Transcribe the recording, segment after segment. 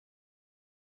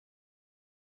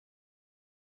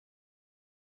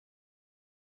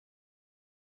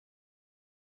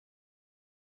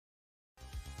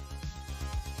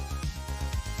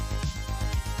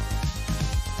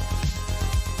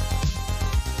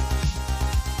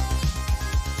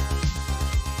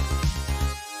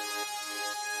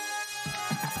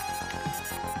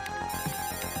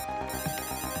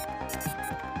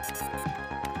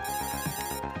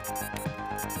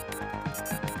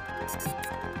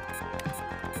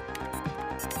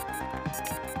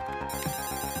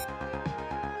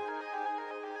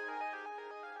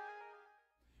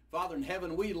Father in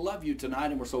heaven, we love you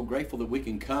tonight, and we're so grateful that we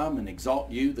can come and exalt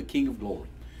you, the King of glory.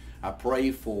 I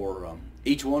pray for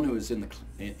each one who is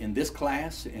in this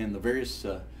class and the various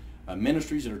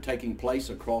ministries that are taking place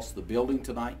across the building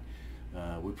tonight.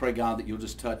 We pray, God, that you'll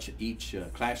just touch each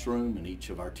classroom and each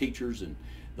of our teachers and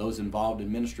those involved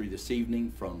in ministry this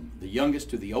evening, from the youngest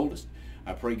to the oldest.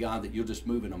 I pray, God, that you'll just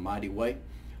move in a mighty way.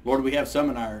 Lord, we have some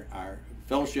in our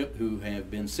fellowship who have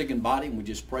been sick in body, and we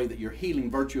just pray that your healing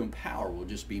virtue and power will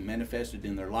just be manifested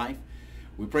in their life.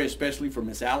 We pray especially for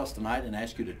Miss Alice tonight and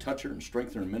ask you to touch her and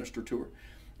strengthen her and minister to her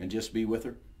and just be with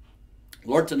her.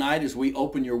 Lord, tonight as we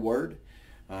open your word,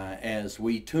 as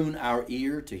we tune our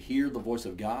ear to hear the voice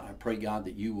of God, I pray, God,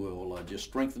 that you will just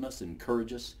strengthen us,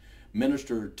 encourage us,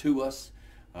 minister to us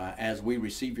as we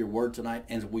receive your word tonight,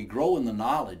 and as we grow in the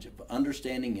knowledge of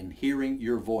understanding and hearing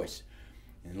your voice.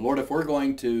 And Lord, if we're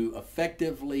going to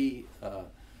effectively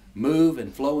move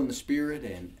and flow in the Spirit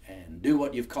and do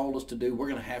what you've called us to do, we're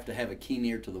going to have a keen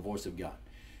ear to the voice of God.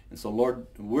 And so, Lord,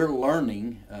 we're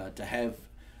learning to have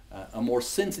a more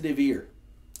sensitive ear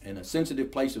and a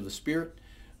sensitive place of the Spirit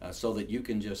so that you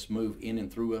can just move in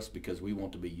and through us, because we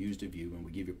want to be used of you. And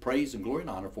we give you praise and glory and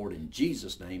honor for it in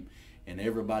Jesus' name. And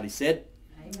everybody said,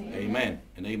 amen. Amen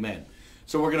and amen.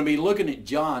 So we're going to be looking at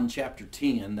John chapter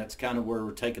 10. That's kind of where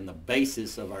we're taking the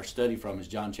basis of our study from, is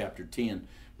John chapter 10.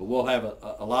 But we'll have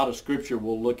a lot of scripture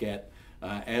we'll look at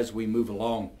as we move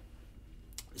along.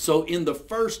 So in the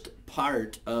first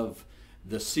part of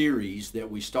the series that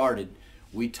we started,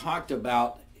 we talked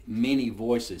about many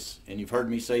voices. And you've heard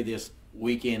me say this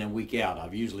week in and week out.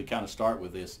 I've usually kind of start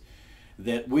with this,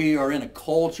 that we are in a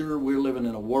culture, we're living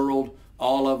in a world,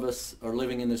 all of us are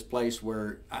living in this place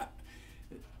where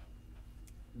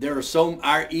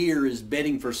our ear is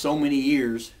bedding for so many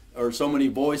ears or so many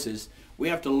voices. We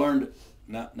have to learn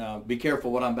to, now be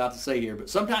careful what I'm about to say here, but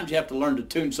sometimes you have to learn to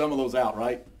tune some of those out,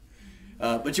 right?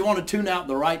 But you want to tune out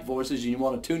the right voices, and you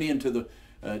want to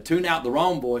tune out the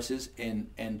wrong voices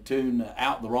and tune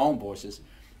out the wrong voices.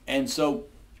 And so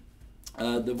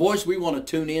the voice we want to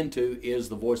tune into is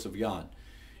the voice of God.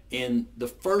 In the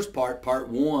first part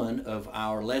 1 of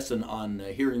our lesson on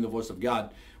hearing the voice of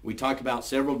God, we talked about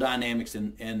several dynamics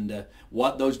and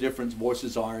what those different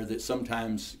voices are that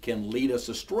sometimes can lead us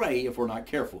astray if we're not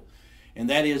careful. And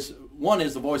that is, one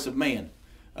is the voice of man.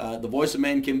 The voice of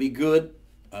man can be good,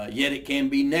 yet it can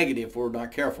be negative if we're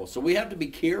not careful. So we have to be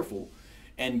careful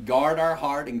and guard our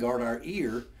heart and guard our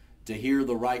ear to hear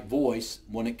the right voice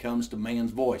when it comes to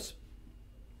man's voice.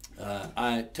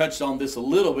 I touched on this a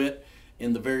little bit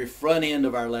in the very front end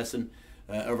of our lesson,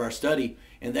 of our study,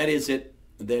 and that is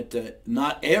that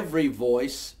not every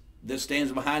voice that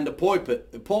stands behind the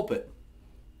pulpit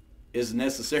is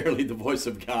necessarily the voice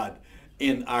of God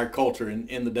in our culture and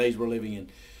in the days we're living in.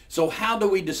 So how do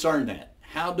we discern that?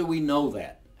 How do we know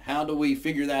that? How do we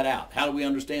figure that out? How do we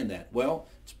understand that? Well,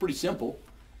 it's pretty simple.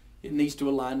 It needs to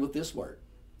align with this word.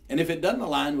 And if it doesn't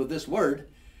align with this word,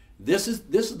 this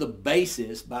is the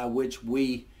basis by which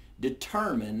we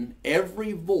determine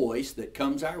every voice that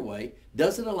comes our way.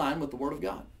 Does it align with the Word of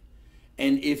God?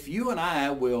 And if you and I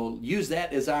will use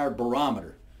that as our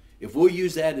barometer, if we'll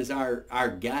use that as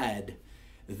our guide,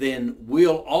 then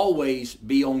we'll always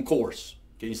be on course.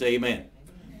 Can you say amen?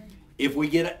 Amen. If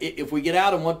we get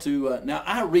out and want to, now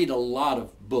I read a lot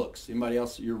of books. Anybody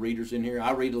else, your readers in here?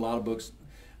 I read a lot of books.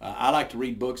 I like to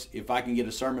read books. If I can get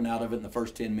a sermon out of it in the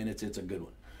first 10 minutes, it's a good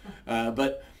one.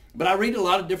 But I read a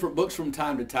lot of different books from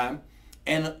time to time,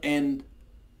 and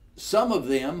some of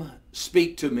them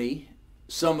speak to me.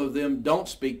 Some of them don't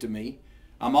speak to me.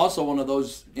 I'm also one of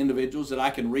those individuals that I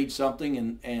can read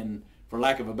something and for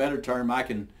lack of a better term, I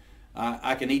can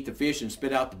eat the fish and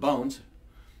spit out the bones.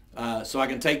 So I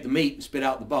can take the meat and spit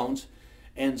out the bones.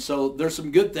 And so there's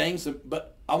some good things,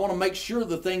 but I want to make sure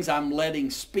the things I'm letting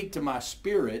speak to my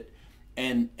spirit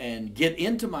and get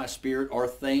into my spirit are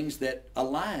things that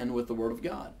align with the Word of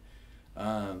God.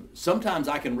 Sometimes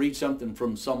I can read something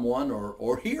from someone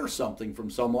or hear something from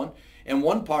someone, and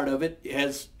one part of it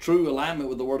has true alignment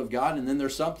with the Word of God, and then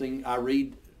there's something I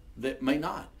read that may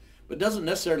not. But it doesn't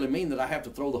necessarily mean that I have to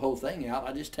throw the whole thing out.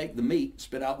 I just take the meat,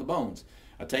 spit out the bones.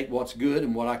 I take what's good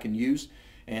and what I can use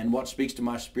and what speaks to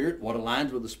my spirit, what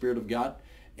aligns with the Spirit of God,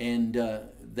 and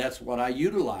that's what I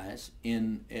utilize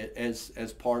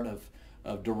as part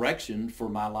of direction for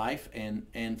my life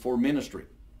and for ministry.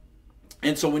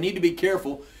 And so we need to be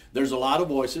careful. There's a lot of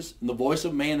voices, and the voice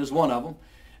of man is one of them.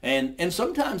 And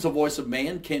sometimes the voice of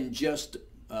man can just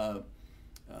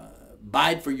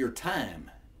bide for your time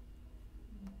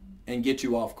and get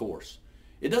you off course.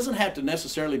 It doesn't have to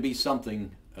necessarily be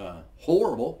something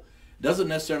horrible. It doesn't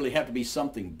necessarily have to be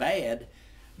something bad.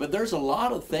 But there's a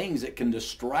lot of things that can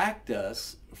distract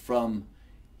us from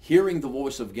hearing the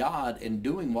voice of God and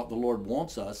doing what the Lord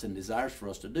wants us and desires for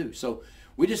us to do. So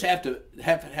we just have to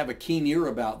have a keen ear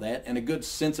about that and a good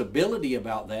sensibility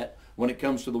about that when it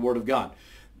comes to the Word of God.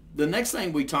 The next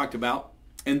thing we talked about,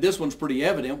 and this one's pretty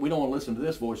evident, we don't want to listen to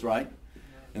this voice, right?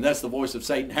 And that's the voice of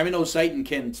Satan. How many know Satan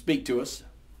can speak to us?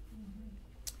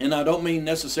 And I don't mean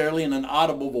necessarily in an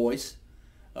audible voice,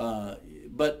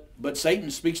 but Satan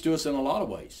speaks to us in a lot of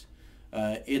ways.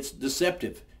 It's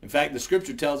deceptive. In fact, the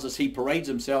Scripture tells us he parades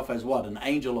himself as what? An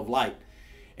angel of light.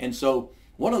 And so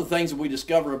one of the things that we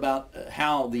discover about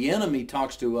how the enemy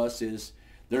talks to us is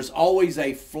there's always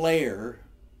a flare,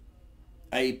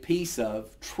 a piece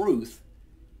of truth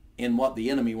in what the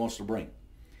enemy wants to bring.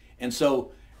 And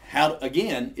so,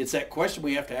 again, it's that question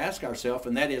we have to ask ourselves,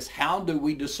 and that is, how do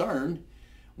we discern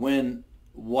when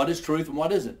what is truth and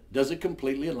what isn't? Does it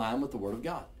completely align with the Word of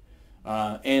God?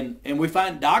 And we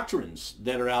find doctrines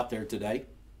that are out there today,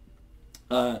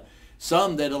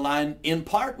 some that align in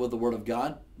part with the Word of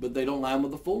God, but they don't align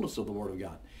with the fullness of the Word of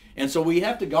God. And so we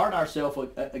have to guard ourselves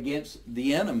against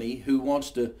the enemy who wants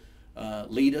to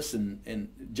lead us. And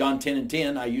John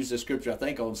 10:10, I use this scripture I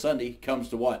think on Sunday, comes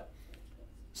to what?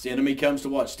 The enemy comes to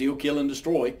what? Steal, kill, and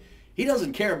destroy. He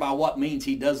doesn't care by what means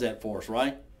he does that for us,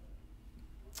 right?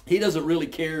 He doesn't really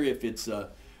care if it's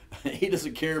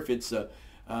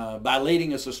by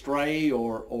leading us astray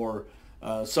or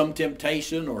some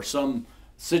temptation or some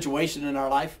situation in our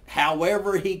life.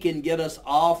 However he can get us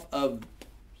off of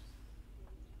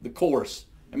the course.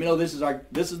 I mean, this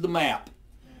is the map.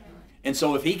 And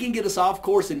so if he can get us off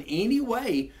course in any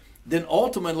way, then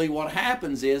ultimately what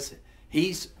happens is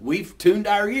we've tuned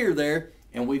our ear there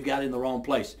and we've got in the wrong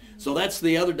place. So that's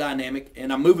the other dynamic,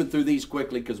 and I'm moving through these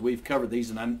quickly because we've covered these,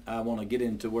 and I want to get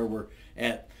into where we're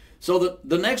at. So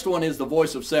the next one is the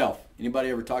voice of self. Anybody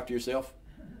ever talk to yourself?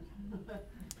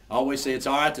 I always say it's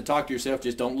all right to talk to yourself,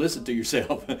 just don't listen to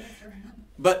yourself.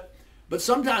 But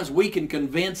sometimes we can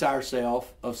convince ourselves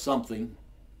of something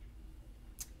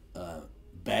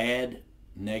bad,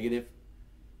 negative.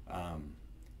 How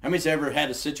many's ever had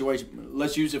a situation,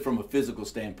 let's use it from a physical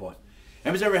standpoint. How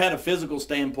many's ever had a physical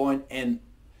standpoint and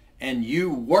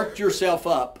you worked yourself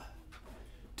up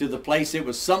to the place it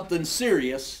was something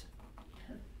serious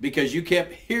because you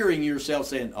kept hearing yourself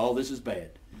saying, oh, this is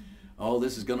bad. Oh,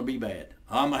 this is going to be bad.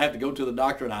 I'm going to have to go to the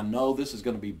doctor and I know this is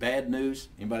going to be bad news.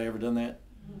 Anybody ever done that?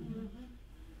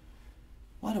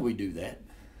 Why do we do that?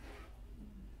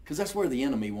 Because that's where the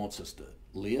enemy wants us to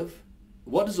live.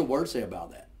 What does the Word say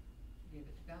about that? Give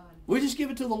it to God. We just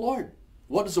give it to the Lord.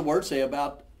 What does the Word say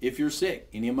about if you're sick?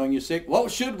 Any among you sick?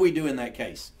 What should we do in that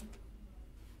case?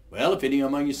 Well, if any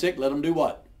among you sick, let them do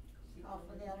what? Call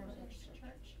for the elders of the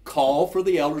church. Call for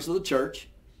the elders of the church.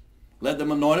 Let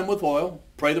them anoint them with oil.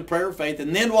 Pray the prayer of faith.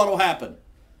 And then what will happen?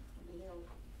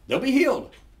 They'll be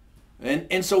healed.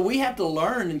 And so we have to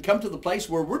learn and come to the place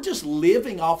where we're just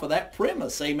living off of that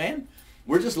premise. Amen?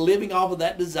 We're just living off of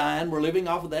that design. We're living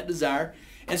off of that desire.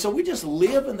 And so we just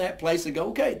live in that place and go,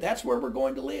 okay, that's where we're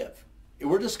going to live.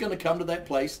 We're just going to come to that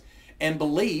place and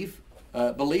believe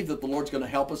that the Lord's going to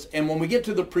help us. And when we get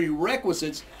to the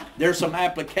prerequisites, there's some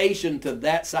application to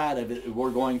that side of it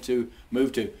we're going to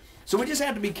move to. So we just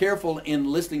have to be careful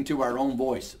in listening to our own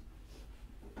voice.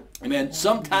 Amen.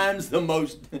 Sometimes the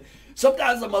most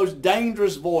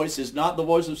dangerous voice is not the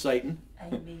voice of Satan.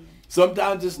 Amen.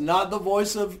 Sometimes it's not the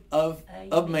voice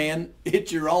of man.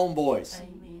 It's your own voice.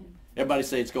 Amen. Everybody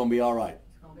say it's going to be all right.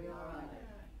 It's going to be all right.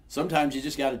 Sometimes you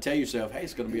just got to tell yourself, hey,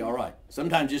 it's going to be all right.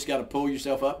 Sometimes you just got to pull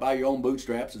yourself up by your own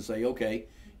bootstraps and say, okay,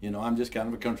 I'm just kind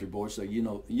of a country boy, so you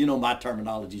know my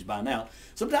terminologies by now.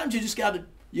 Sometimes you just got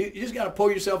to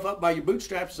pull yourself up by your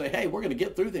bootstraps and say, hey, we're going to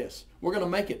get through this. We're going to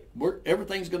make it.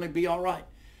 Everything's going to be all right.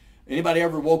 Anybody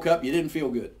ever woke up, you didn't feel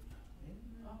good?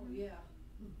 Oh, yeah.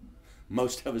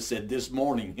 Most of us said this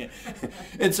morning.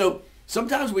 And so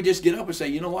sometimes we just get up and say,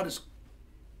 you know what?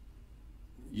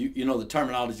 You know the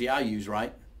terminology I use,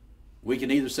 right? We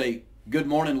can either say, good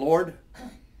morning, Lord,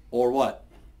 or what?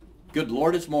 Good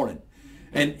Lord, it's morning.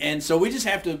 And so we just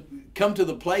have to come to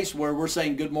the place where we're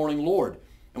saying, good morning, Lord.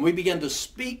 And we begin to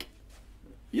speak.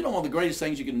 One of the greatest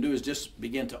things you can do is just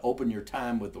begin to open your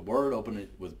time with the Word, open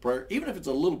it with prayer. Even if it's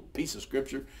a little piece of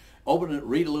Scripture, open it,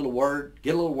 read a little Word,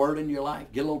 get a little Word in your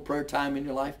life, get a little prayer time in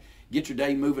your life, get your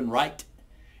day moving right,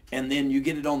 and then you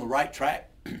get it on the right track,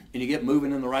 and you get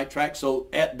moving in the right track. So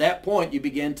at that point, you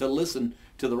begin to listen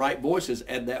to the right voices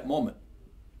at that moment.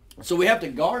 So we have to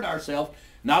guard ourselves,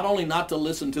 not only not to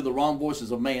listen to the wrong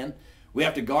voices of man, we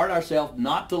have to guard ourselves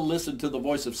not to listen to the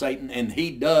voice of Satan, and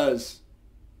he does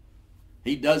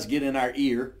get in our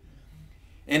ear.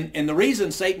 And the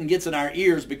reason Satan gets in our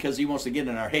ears because he wants to get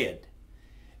in our head.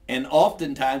 And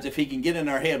oftentimes, if he can get in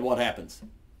our head, what happens?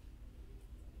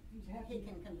 He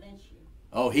can convince you.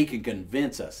 Oh, he can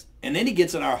convince us. And then he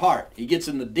gets in our heart. He gets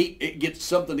in the deep, it gets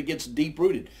something that gets deep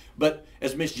rooted. But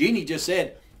as Miss Jeannie just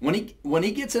said, when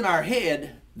he gets in our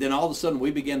head, then all of a sudden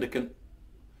we begin to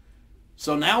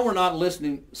so now we're not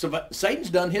listening. So Satan's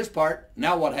done his part.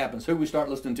 Now what happens? Who we start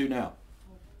listening to now?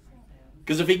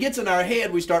 Because if he gets in our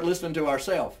head, we start listening to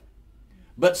ourselves.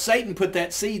 But Satan put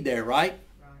that seed there, right?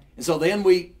 And so then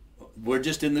we're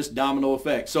just in this domino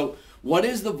effect. So what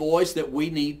is the voice that we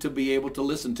need to be able to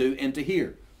listen to and to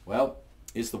hear? Well,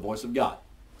 it's the voice of God.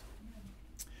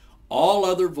 All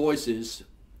other voices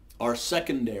are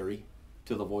secondary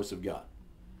to the voice of God.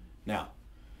 Now,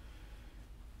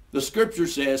 the scripture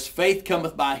says, faith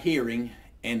cometh by hearing,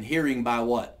 and hearing by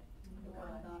what? The word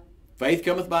of God. Faith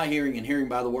cometh by hearing, and hearing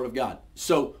by the word of God.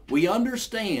 So we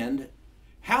understand,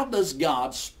 how does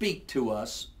God speak to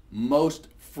us most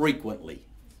frequently?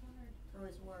 Through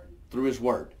his word. Through his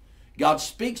word. God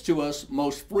speaks to us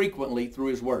most frequently through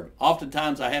his word.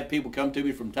 Oftentimes I have people come to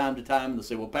me from time to time and they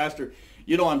say, well, Pastor,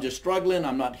 I'm just struggling.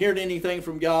 I'm not hearing anything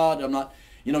from God. I'm not,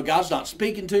 God's not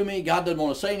speaking to me. God doesn't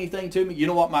want to say anything to me. You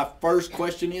know what my first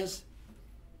question is?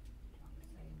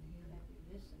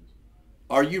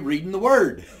 Are you reading the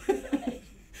word?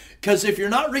 Because if you're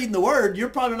not reading the word, you're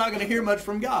probably not going to hear much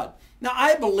from God. Now,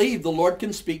 I believe the Lord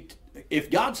can speak. If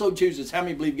God so chooses, how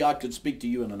many believe God could speak to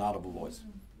you in an audible voice?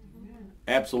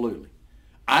 Absolutely.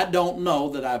 I don't know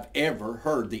that I've ever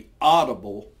heard the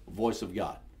audible voice of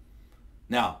God.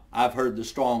 Now, I've heard the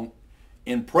strong,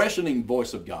 impressioning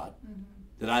voice of God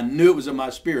that I knew it was in my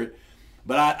spirit,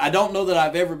 but I don't know that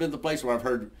I've ever been to the place where I've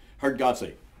heard God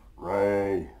say,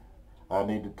 Ray, I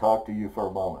need to talk to you for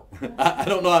a moment. I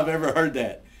don't know I've ever heard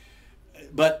that.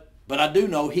 But I do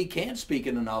know he can speak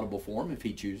in an audible form if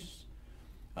he chooses.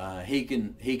 He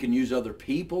can use other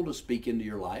people to speak into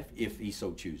your life if he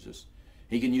so chooses.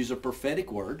 He can use a prophetic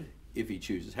word if he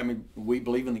chooses. I mean, we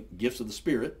believe in the gifts of the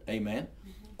Spirit, amen,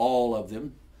 all of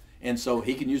them. And so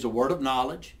he can use a word of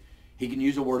knowledge. He can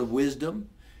use a word of wisdom.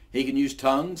 He can use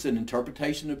tongues and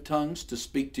interpretation of tongues to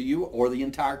speak to you or the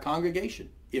entire congregation,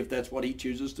 if that's what he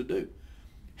chooses to do.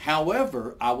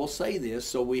 However, I will say this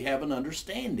so we have an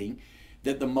understanding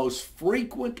that the most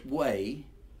frequent way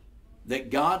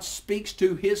that God speaks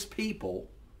to his people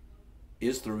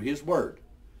is through his word.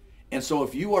 And so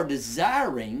if you are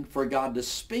desiring for God to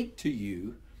speak to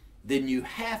you, then you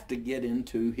have to get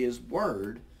into his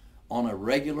word on a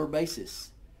regular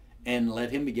basis and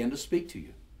let him begin to speak to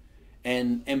you.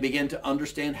 And begin to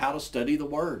understand how to study the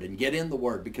word and get in the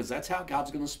word, because that's how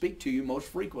God's going to speak to you most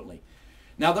frequently.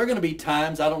 Now, there are going to be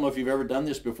times, I don't know if you've ever done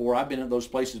this before. I've been in those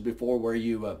places before where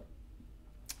you, how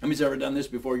many's ever done this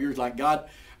before? You're like, God,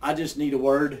 I just need a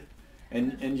word.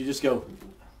 And you just go.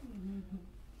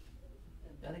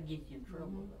 That'll get you in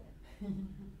trouble.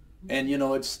 And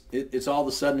it's all of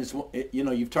a sudden,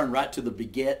 you've turned right to the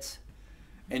begets.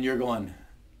 And you're going,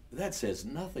 that says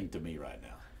nothing to me right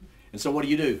now. And so what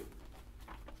do?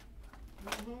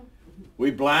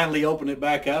 We blindly open it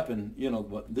back up and,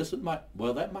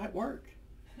 that might work.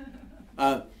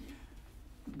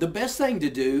 The best thing to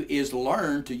do is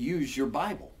learn to use your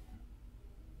Bible.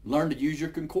 Learn to use your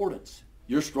concordance.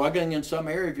 You're struggling in some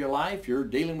area of your life. You're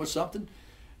dealing with something.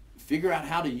 Figure out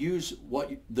how to use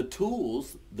the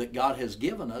tools that God has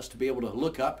given us to be able to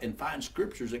look up and find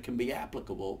scriptures that can be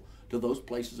applicable to those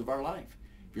places of our life.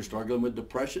 If you're struggling with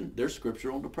depression, there's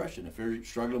scripture on depression. If you're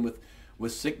struggling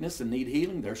with sickness and need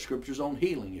healing, there's scriptures on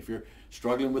healing. If you're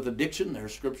struggling with addiction,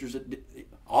 there's scriptures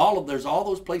there's all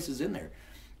those places in there.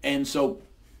 And so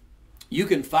you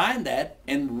can find that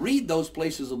and read those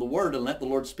places of the word and let the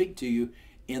Lord speak to you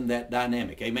in that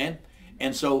dynamic. Amen?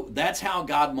 And so that's how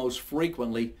God most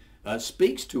frequently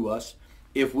speaks to us,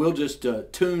 if we'll just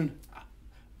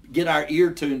get our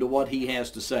ear tuned to what he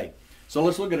has to say. So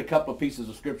let's look at a couple of pieces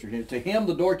of scripture here. To him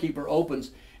the doorkeeper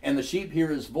opens, and the sheep hear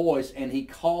his voice, and he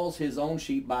calls his own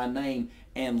sheep by name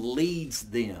and leads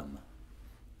them.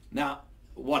 Now,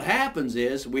 what happens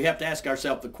is, we have to ask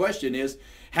ourselves, the question is,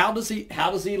 how does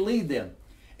he lead them?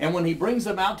 And when he brings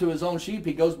them out to his own sheep,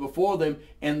 he goes before them,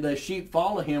 and the sheep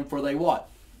follow him, for they what?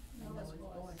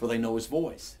 For they know his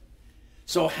voice.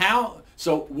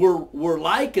 So we're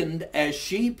likened as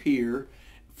sheep here,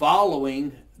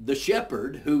 following the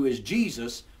shepherd, who is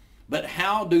Jesus. But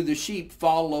how do the sheep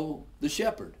follow the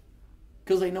shepherd?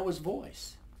 Because they know his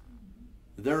voice.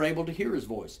 They're able to hear his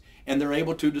voice, and they're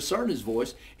able to discern his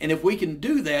voice. And if we can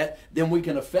do that, then we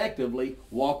can effectively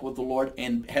walk with the Lord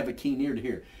and have a keen ear to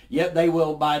hear. Yet they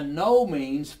will by no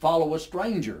means follow a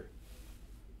stranger.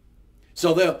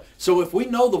 So if we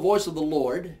know the voice of the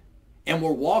Lord and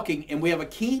we're walking and we have a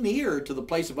keen ear to the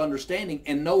place of understanding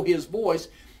and know his voice,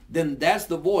 then that's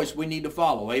the voice we need to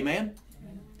follow. Amen?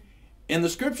 And the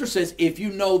scripture says if you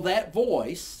know that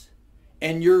voice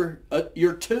and you're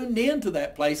tuned into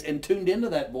that place and tuned into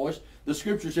that voice, the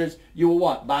scripture says you will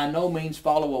what? By no means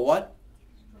follow a what?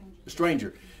 A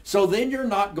stranger. So then you're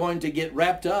not going to get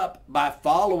wrapped up by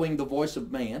following the voice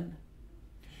of man.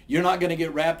 You're not going to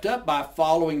get wrapped up by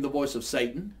following the voice of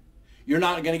Satan. You're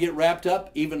not going to get wrapped up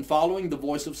even following the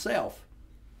voice of self.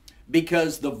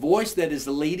 Because the voice that is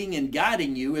leading and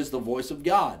guiding you is the voice of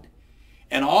God.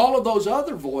 And all of those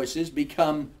other voices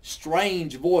become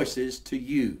strange voices to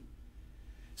you.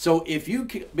 So if you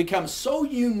become so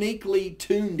uniquely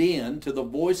tuned in to the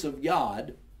voice of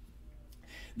God,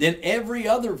 then every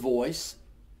other voice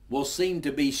will seem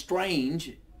to be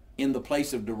strange in the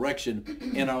place of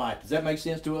direction in our life. Does that make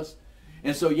sense to us?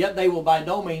 And so yet they will by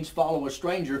no means follow a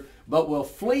stranger, but will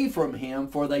flee from him,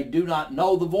 for they do not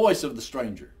know the voice of the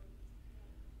stranger.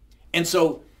 And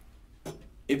so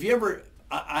if you ever,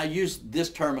 I use this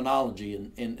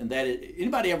terminology, and that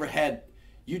anybody ever had,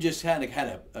 you just kind of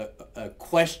had a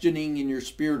questioning in your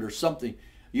spirit or something,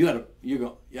 you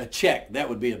go a check, that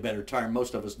would be a better term.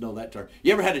 Most of us know that term.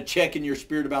 You ever had a check in your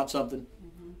spirit about something?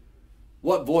 Mm-hmm.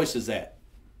 What voice is that?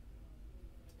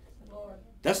 Lord.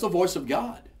 That's the voice of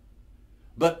God.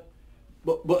 But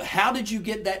how did you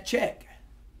get that check?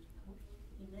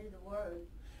 You knew the word.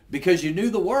 Because you knew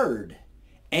the word.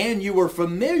 And you were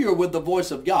familiar with the voice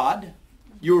of God.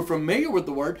 You were familiar with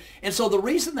the word. And so the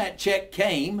reason that check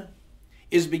came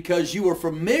is because you were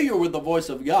familiar with the voice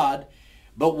of God,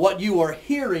 but what you were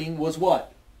hearing was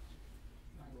what?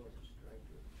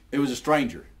 It was a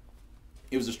stranger.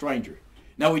 It was a stranger.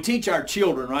 Now we teach our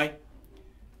children, right?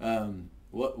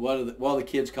 What do the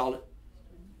kids call it?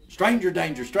 Stranger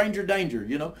danger,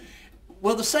 you know.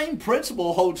 Well, the same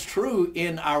principle holds true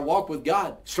in our walk with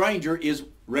God. Stranger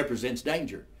represents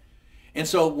danger. And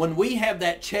so when we have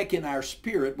that check in our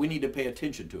spirit, we need to pay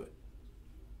attention to it.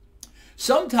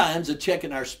 Sometimes a check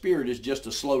in our spirit is just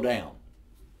to slow down.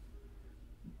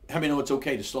 How many know it's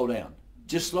okay to slow down?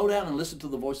 Just slow down and listen to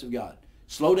the voice of God.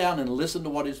 Slow down and listen to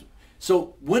what is.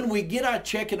 So when we get our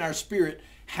check in our spirit,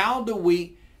 how do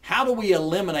we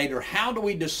eliminate, or how do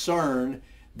we discern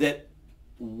that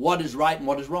what is right and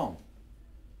what is wrong?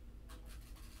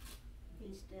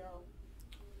 Be still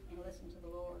and listen to the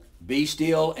Lord. Be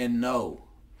still and know.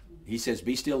 He says,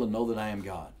 be still and know that I am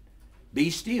God. Be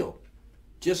still.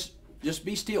 Just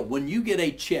be still. When you get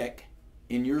a check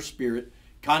in your spirit,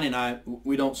 Connie and I,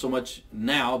 we don't so much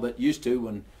now, but used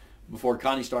to before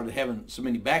Connie started having so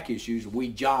many back issues, we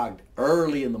jogged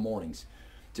early in the mornings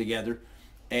together.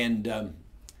 And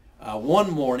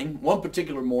one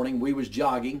particular morning, we was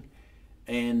jogging,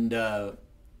 and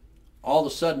all of a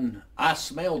sudden, I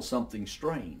smelled something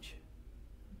strange.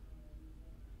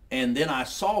 And then I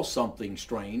saw something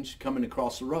strange coming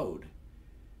across the road.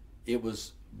 It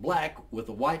was black with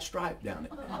a white stripe down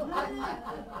it.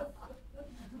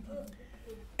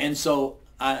 And so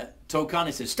I told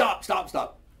Connie, said, stop.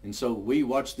 And so we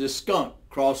watched this skunk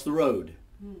cross the road.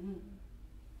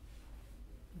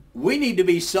 We need to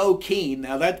be so keen.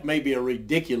 Now that may be a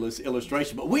ridiculous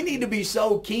illustration, but we need to be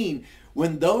so keen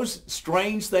when those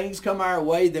strange things come our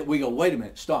way that we go, wait a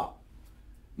minute, stop.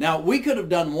 Now we could have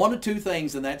done one of two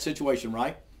things in that situation,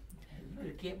 right? You could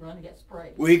have kept running, got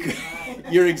sprayed.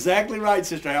 You're exactly right,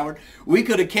 Sister Howard. We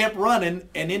could have kept running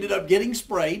and ended up getting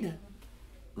sprayed,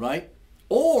 right?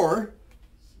 Or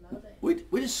we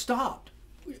just stopped.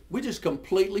 We just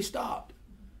completely stopped.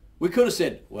 We could have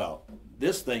said, well,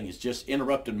 this thing is just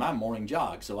interrupting my morning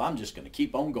jog, so I'm just going to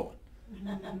keep on going.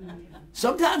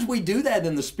 Sometimes we do that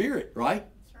in the spirit, right?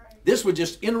 This would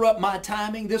just interrupt my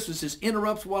timing. This was just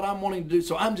interrupts what I'm wanting to do,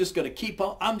 so I'm just going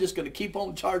to keep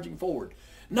on charging forward.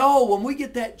 No, when we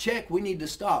get that check, we need to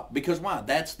stop. Because why?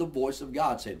 That's the voice of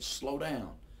God saying, slow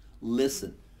down,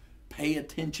 listen, pay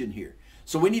attention here.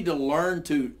 So we need to learn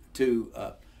to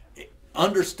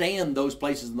understand those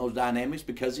places and those dynamics,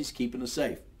 because he's keeping us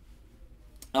safe.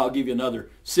 I'll give you another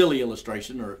silly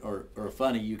illustration, or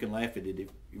funny. You can laugh at it if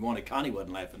you want it. Connie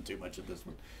wasn't laughing too much at this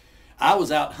one. I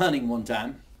was out hunting one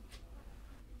time.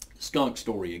 Skunk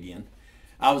story again.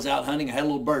 I was out hunting. I had a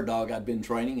little bird dog I'd been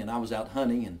training, and I was out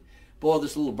hunting, and boy,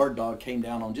 this little bird dog came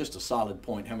down on just a solid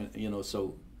point.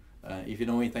 So if you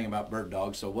know anything about bird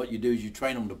dogs, so what you do is you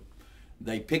train them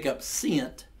they pick up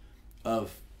scent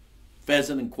of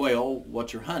pheasant and quail,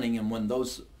 what you're hunting, and when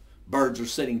those birds are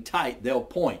sitting tight, they'll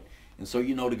point. And so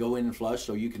you know to go in and flush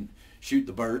so you can shoot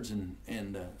the birds, and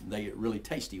they get really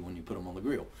tasty when you put them on the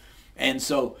grill. And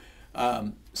so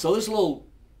this little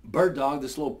bird dog,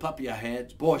 this little puppy I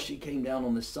had, boy, she came down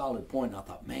on this solid point, and I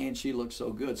thought, man, she looks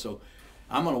so good. So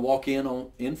I'm going to walk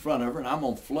in front of her, and I'm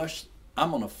going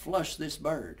to flush this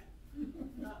bird.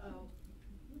 Uh-oh.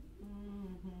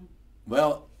 Mm-hmm.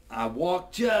 Well, I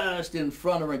walked just in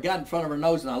front of her, got in front of her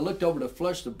nose, and I looked over to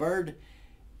flush the bird,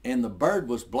 and the bird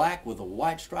was black with a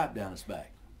white stripe down its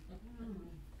back.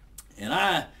 And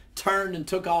I turned and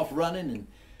took off running, and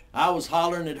I was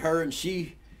hollering at her, and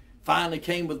she finally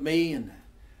came with me, and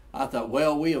I thought,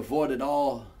 well, we avoided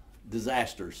all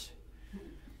disasters.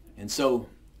 And so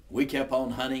we kept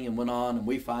on hunting and went on, and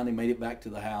we finally made it back to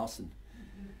the house, and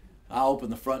I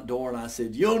opened the front door, and I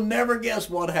said, you'll never guess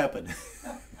what happened.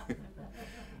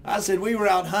 I said, we were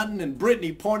out hunting, and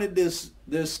Brittany pointed this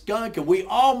skunk, and we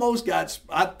almost got,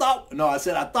 I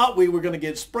thought we were going to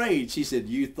get sprayed. She said,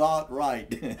 you thought right.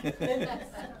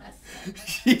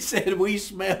 She said, we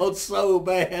smelled so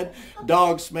bad.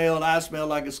 Dog smelled, I smelled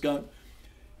like a skunk.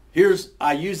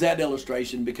 I use that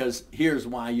illustration because here's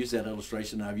why I use that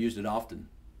illustration. I've used it often.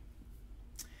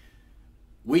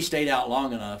 We stayed out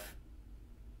long enough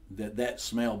that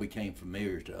smell became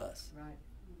familiar to us. Right.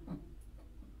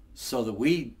 So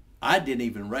that I didn't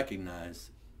even recognize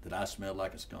that I smelled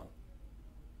like a skunk.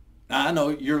 Now, I know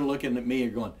you're looking at me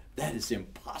and going, that is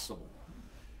impossible.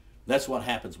 That's what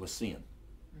happens with sin.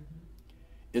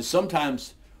 Is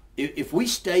sometimes if we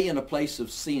stay in a place of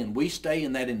sin, we stay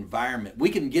in that environment, we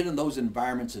can get in those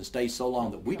environments and stay so long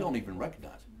that we don't even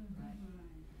recognize it.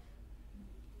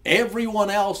 Everyone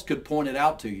else could point it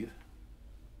out to you.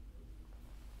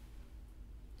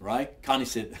 Right? Connie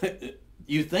said,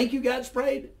 you think you got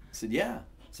sprayed? I said, yeah. I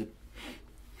said,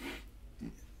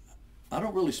 I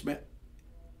don't really smell.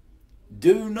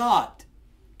 Do not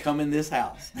come in this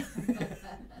house.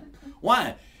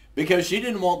 Why? Because she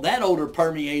didn't want that odor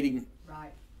permeating.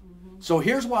 Right. Mm-hmm. So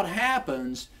here's what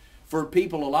happens for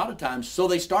people a lot of times. So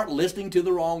they start listening to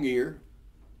the wrong to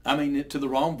the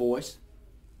wrong voice,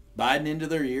 biting into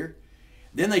their ear.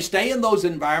 Then they stay in those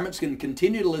environments and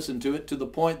continue to listen to it to the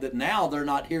point that now they're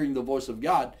not hearing the voice of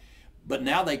God, but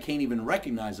now they can't even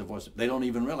recognize the voice. They don't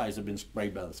even realize they've been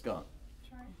sprayed by the skunk.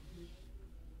 That's right.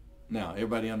 Now,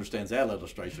 everybody understands that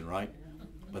illustration, right?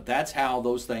 But that's how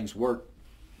those things work.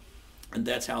 And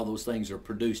that's how those things are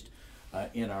produced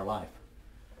in our life.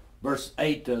 Verse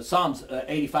 8, Psalms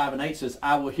 85 and 8 says,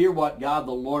 I will hear what God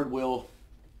the Lord will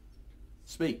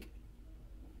speak.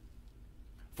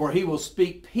 For he will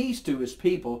speak peace to his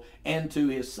people and to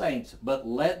his saints, but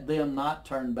let them not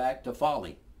turn back to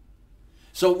folly.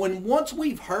 So once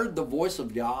we've heard the voice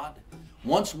of God,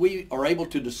 once we are able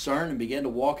to discern and begin to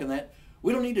walk in that,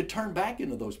 we don't need to turn back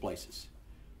into those places.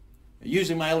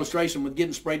 Using my illustration with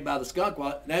getting sprayed by the skunk,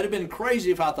 well, that'd have been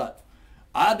crazy if I thought,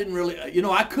 I didn't really,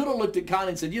 I could have looked at Connie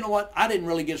and said, you know what, I didn't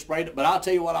really get sprayed, but I'll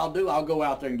tell you what I'll do, I'll go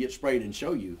out there and get sprayed and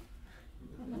show you.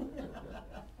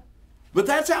 But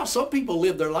that's how some people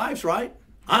live their lives, right?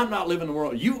 I'm not living the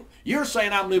world. You're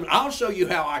saying I'm living, I'll show you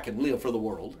how I can live for the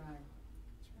world.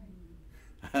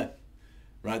 Right.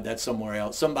 Right, that's somewhere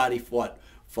else. Somebody, far,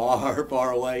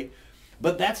 far away.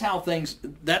 But that's how things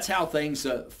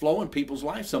flow in people's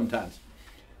lives sometimes.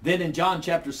 Then in John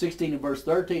chapter 16 and verse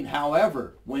 13,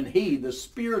 however, when he, the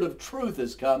Spirit of truth,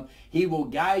 has come, he will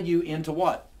guide you into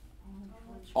what?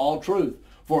 All truth.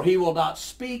 For he will not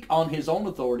speak on his own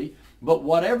authority, but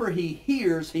whatever he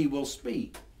hears, he will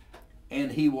speak.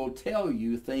 And he will tell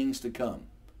you things to come.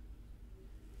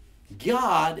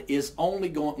 God is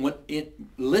only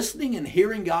listening and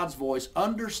hearing God's voice,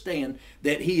 understand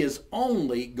that he is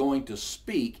only going to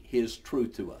speak his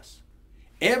truth to us.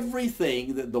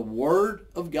 Everything that the Word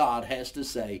of God has to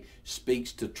say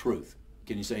speaks to truth.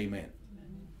 Can you say amen?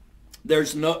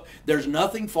 There's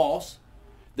nothing false.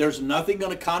 There's nothing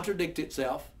going to contradict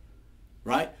itself.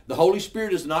 Right? The Holy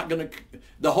Spirit is not going to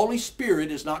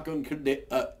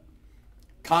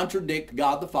contradict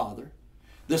God the Father.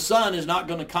 The Son is not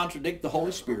going to contradict the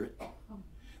Holy Spirit.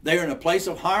 They are in a place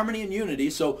of harmony and unity.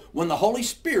 So when the Holy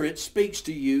Spirit speaks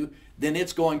to you, then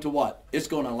it's going to what? It's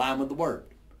going to align with the Word.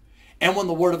 And when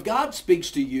the Word of God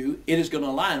speaks to you, it is going to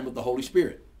align with the Holy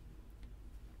Spirit.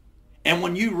 And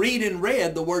when you read in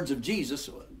red the words of Jesus,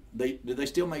 do they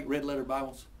still make red letter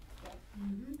Bibles?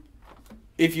 Mm-hmm.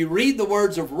 If you read the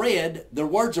words of red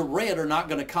are not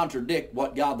going to contradict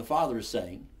what God the Father is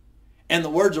saying. And the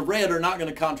words of red are not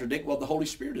going to contradict what the Holy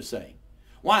Spirit is saying.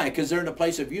 Why? Because they're in a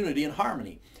place of unity and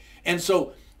harmony. And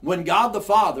so when God the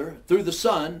Father, through the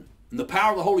Son, and the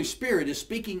power of the Holy Spirit is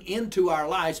speaking into our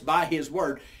lives by his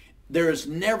Word, there is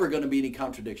never going to be any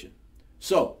contradiction.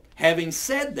 So, having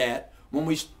said that, when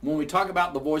we talk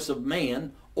about the voice of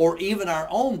man, or even our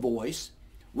own voice,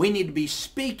 we need to be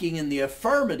speaking in the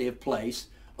affirmative place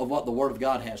of what the Word of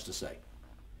God has to say.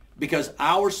 Because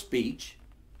our speech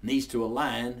needs to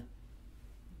align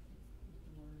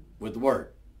with the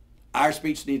Word. Our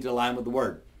speech needs to align with the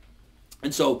Word.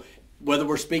 And so, whether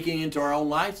we're speaking into our own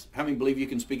lives, how many believe you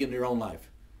can speak into your own life?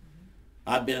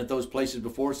 I've been at those places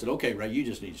before and said, okay, Ray, you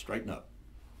just need to straighten up.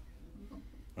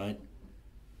 Right?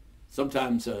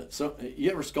 Sometimes,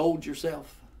 you ever scold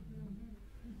yourself?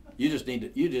 You just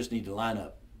need to line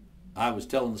up. I was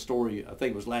telling the story, I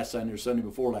think it was last Sunday or Sunday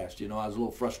before last. I was a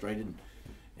little frustrated,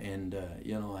 and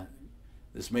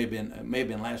this may have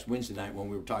been last Wednesday night when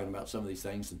we were talking about some of these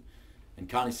things, and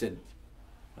Connie said,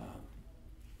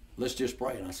 let's just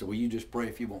pray. And I said, well, you just pray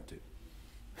if you want to.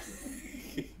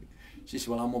 She said,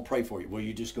 well, I'm going to pray for you. Well,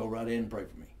 you just go right in and pray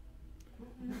for me.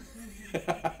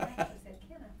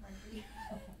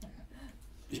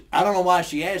 I don't know why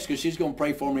she asked, because she's going to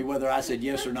pray for me whether I said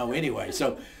yes or no anyway.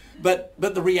 So, but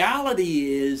the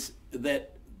reality is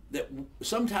that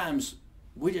sometimes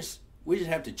we just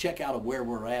have to check out of where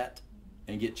we're at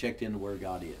and get checked into where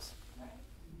God is.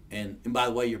 And by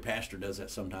the way, your pastor does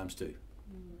that sometimes too.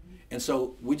 And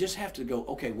so we just have to go,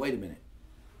 okay, wait a minute.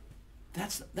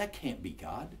 That can't be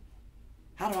God.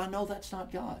 How do I know that's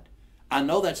not God? I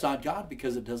know that's not God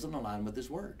because it doesn't align with His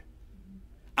Word.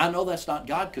 I know that's not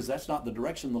God because that's not the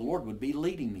direction the Lord would be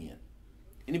leading me in.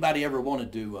 Anybody ever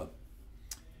wanted to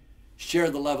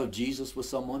share the love of Jesus with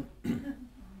someone?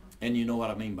 And you know what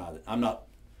I mean by that.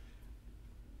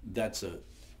 That's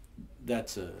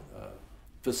a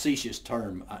facetious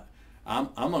term.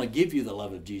 I'm going to give you the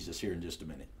love of Jesus here in just a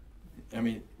minute. I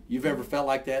mean, you've ever felt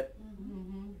like that?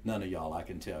 None of y'all, I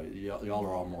can tell. Y'all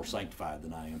are all more sanctified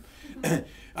than I am.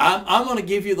 I'm going to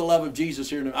give you the love of Jesus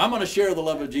here in a minute. I'm going to share the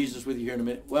love of Jesus with you here in a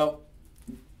minute. Well,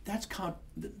 that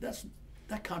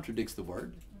contradicts the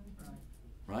Word,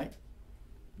 right?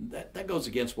 That goes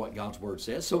against what God's Word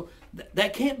says. So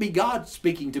that can't be God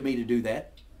speaking to me to do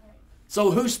that. So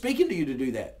who's speaking to you to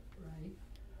do that?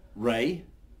 Ray.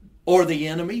 Or the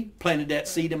enemy planted that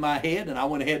seed in my head, and I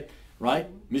went ahead, right?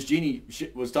 Miss Jeannie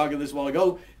was talking this a while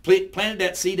ago. Planted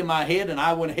that seed in my head, and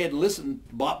I went ahead and listened,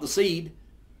 bought the seed,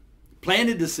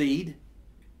 planted the seed,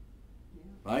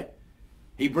 right?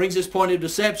 He brings this point of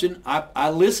deception. I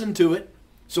listened to it,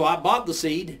 so I bought the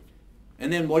seed.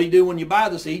 And then what do you do when you buy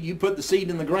the seed? You put the seed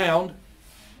in the ground.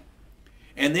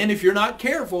 And then if you're not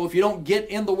careful, if you don't get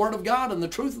in the Word of God and the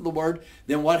truth of the Word,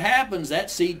 then what happens? That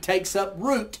seed takes up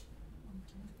root.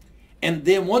 And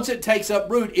then once it takes up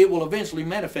root, it will eventually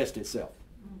manifest itself.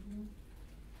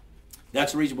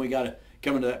 That's the reason we got to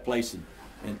come into that place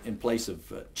in place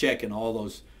of checking all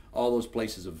those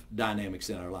places of dynamics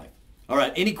in our life. All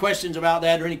right, any questions about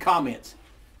that or any comments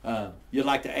you'd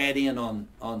like to add in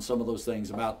on some of those things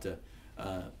about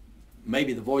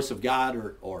maybe the voice of God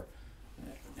or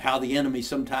how the enemy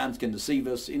sometimes can deceive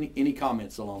us? Any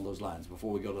comments along those lines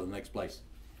before we go to the next place?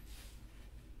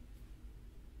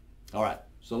 All right.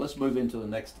 So let's move into the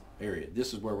next area.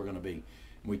 This is where we're going to be.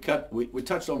 We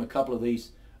touched on a couple of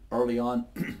these early on,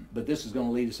 but this is going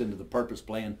to lead us into the purpose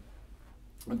plan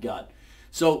of God.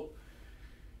 So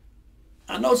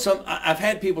I know I've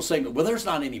had people say, well, there's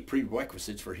not any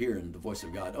prerequisites for hearing the voice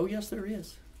of God. Oh, yes, there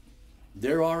is.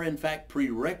 There are, in fact,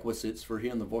 prerequisites for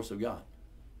hearing the voice of God.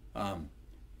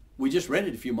 We just read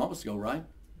it a few moments ago, right?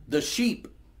 The sheep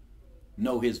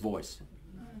know His voice.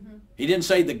 He didn't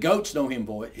say the goats know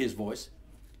His voice.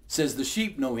 It says the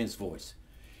sheep know His voice.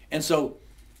 And so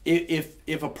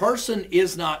if a person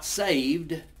is not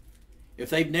saved, if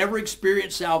they've never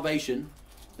experienced salvation,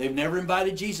 they've never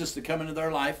invited Jesus to come into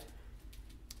their life,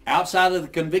 outside of the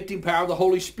convicting power of the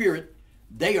Holy Spirit,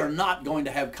 they are not going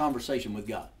to have conversation with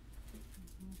God.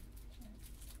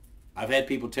 I've had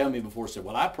people tell me before, say,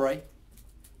 well, I pray.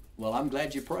 Well, I'm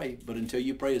glad you pray, but until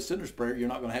you pray a sinner's prayer, you're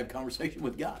not going to have conversation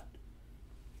with God.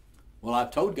 Well,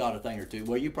 I've told God a thing or two.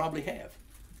 Well, you probably have.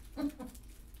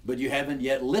 But you haven't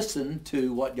yet listened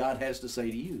to what God has to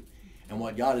say to you. And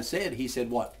what God has said, He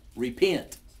said what?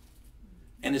 Repent.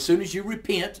 And as soon as you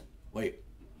repent, wait,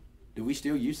 do we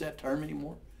still use that term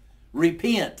anymore?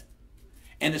 Repent.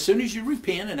 And as soon as you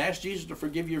repent and ask Jesus to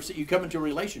forgive you, you come into a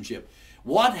relationship.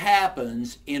 What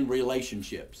happens in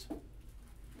relationships?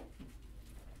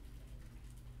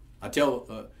 I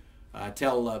tell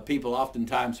people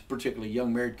oftentimes, particularly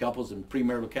young married couples and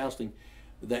premarital counseling,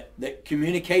 that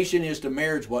communication is to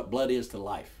marriage what blood is to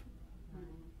life.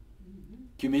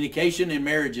 Communication in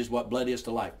marriage is what blood is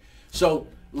to life. So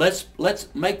let's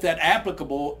make that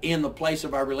applicable in the place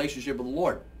of our relationship with the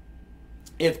Lord.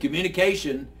 If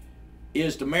communication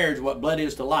is to marriage what blood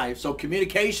is to life, so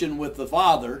communication with the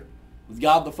Father, with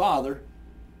God the Father,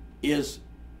 is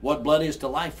what blood is to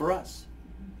life for us.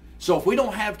 So if we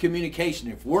don't have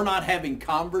communication, if we're not having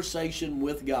conversation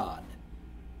with God,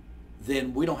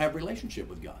 then we don't have relationship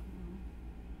with God.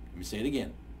 Let me say it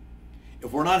again.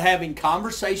 If we're not having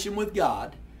conversation with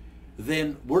God,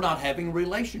 then we're not having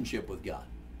relationship with God.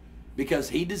 Because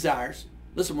he desires,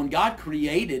 listen, when God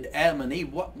created Adam and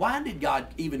Eve, why did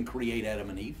God even create Adam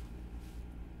and Eve?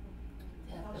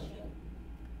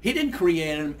 He didn't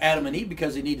create Adam and Eve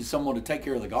because he needed someone to take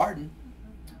care of the garden.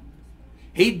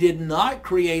 He did not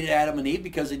create Adam and Eve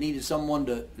because he needed someone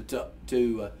to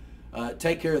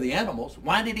take care of the animals.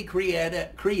 Why did he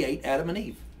create Adam and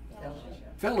Eve?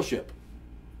 Fellowship.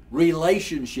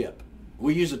 Relationship.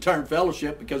 We use the term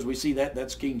fellowship because we see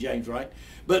that's King James, right?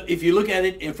 But if you look at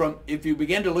it if you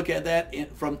begin to look at that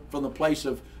from the place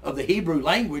of the Hebrew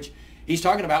language, he's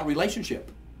talking about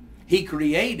relationship. He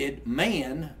created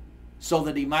man so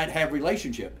that he might have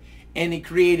relationship. And he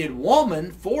created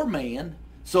woman for man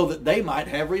so that they might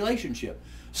have relationship.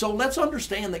 So let's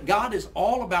understand that God is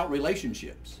all about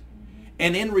relationships.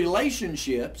 And in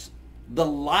relationships, the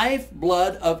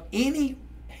lifeblood of any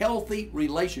healthy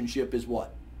relationship is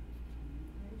what?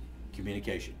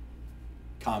 Communication.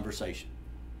 Conversation.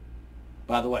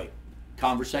 By the way,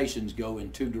 conversations go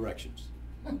in two directions.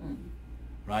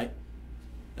 Right?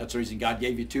 That's the reason God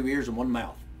gave you 2 ears and 1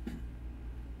 mouth.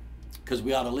 Because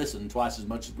we ought to listen twice as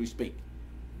much as we speak.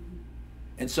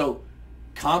 And so,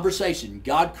 conversation.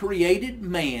 God created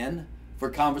man for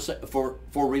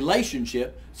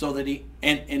relationship, so that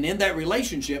and in that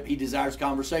relationship he desires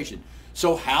conversation.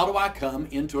 So how do I come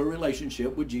into a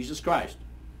relationship with Jesus Christ?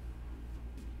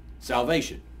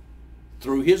 Salvation.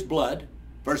 Through his blood.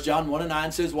 1 John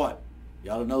 1:9 says what?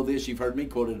 You ought to know this, you've heard me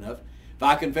quote it enough. If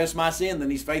I confess my sin, then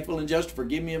he's faithful and just to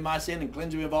forgive me of my sin and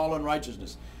cleanse me of all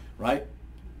unrighteousness. Right?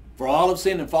 For all have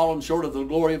sinned and fallen short of the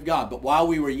glory of God. But while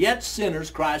we were yet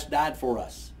sinners, Christ died for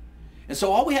us. And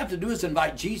so all we have to do is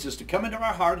invite Jesus to come into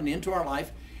our heart and into our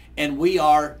life, and we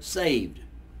are saved.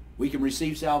 We can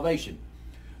receive salvation.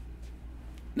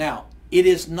 Now, it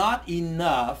is not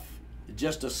enough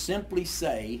just to simply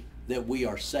say that we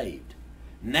are saved.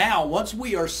 Now, once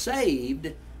we are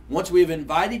saved, once we have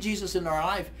invited Jesus into our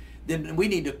life, then we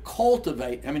need to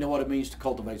cultivate. How many know what it means to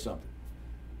cultivate something?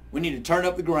 We need to turn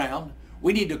up the ground.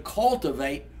 We need to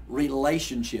cultivate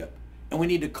relationship. And we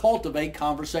need to cultivate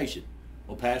conversation.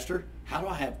 Well, Pastor, how do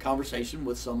I have conversation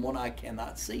with someone I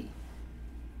cannot see?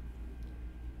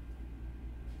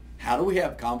 How do we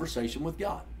have conversation with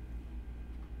God?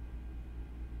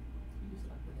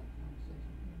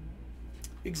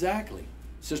 Exactly.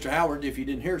 Sister Howard, if you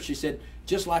didn't hear her, she said,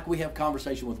 just like we have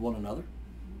conversation with one another.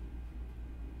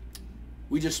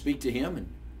 We just speak to him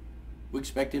and we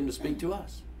expect him to speak to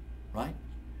us. Right?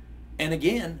 And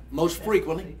again, most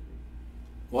frequently,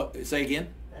 what? Say again?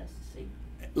 That's the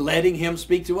secret. Letting him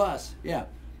speak to us. Yeah.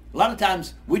 A lot of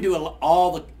times we do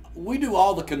all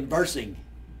the conversing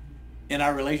in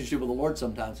our relationship with the Lord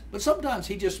sometimes. But sometimes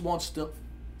he just wants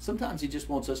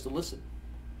us to listen.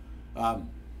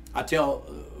 I tell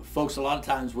folks a lot of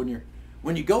times when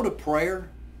you go to prayer,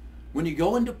 when you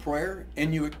go into prayer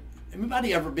and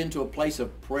anybody ever been to a place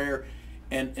of prayer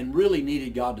and really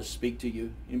needed God to speak to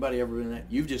you? Anybody ever been in that?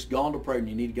 You've just gone to prayer and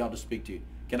you needed God to speak to you.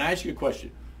 Can I ask you a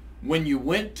question? When you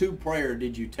went to prayer,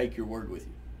 did you take your word with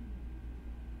you?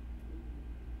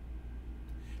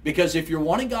 Because if you're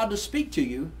wanting God to speak to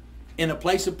you in a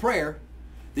place of prayer,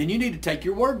 then you need to take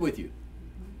your word with you.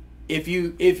 If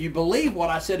you believe what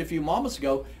I said a few moments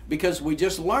ago, because we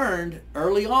just learned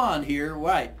early on here,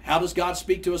 right, how does God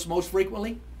speak to us most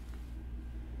frequently?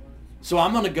 So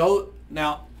I'm going to go,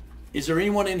 now, is there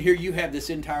anyone in here you have this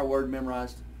entire word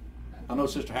memorized? I know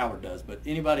Sister Howard does, but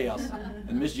anybody else?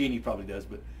 And Miss Jeannie probably does,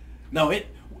 but no,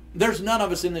 there's none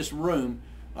of us in this room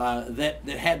that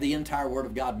had the entire Word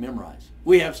of God memorized.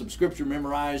 We have some scripture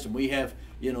memorized, and we have,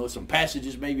 some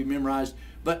passages maybe memorized,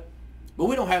 but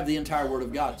we don't have the entire Word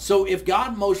of God. So if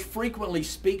God most frequently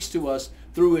speaks to us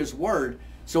through his Word,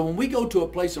 so when we go to a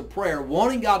place of prayer,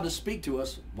 wanting God to speak to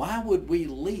us, why would we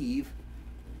leave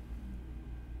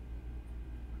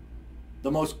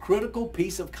the most critical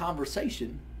piece of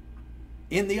conversation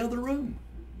in the other room?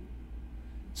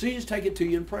 So you just take it to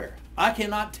you in prayer. I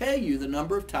cannot tell you the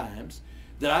number of times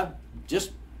that I've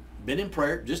just been in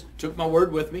prayer, just took my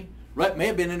word with me, right? May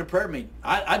have been in a prayer meeting.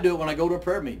 I do it when I go to a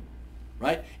prayer meeting,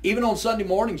 right? Even on Sunday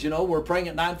mornings, we're praying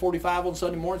at 9:45 on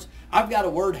Sunday mornings. I've got a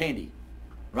word handy,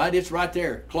 right? It's right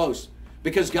there, close.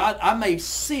 Because God, I may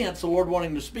sense the Lord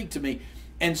wanting to speak to me.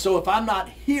 And so if I'm not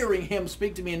hearing him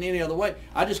speak to me in any other way,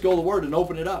 I just go to the Word and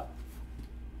open it up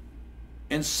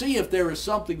and see if there is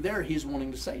something there he's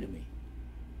wanting to say to me.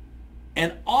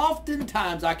 And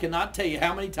oftentimes, I cannot tell you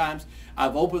how many times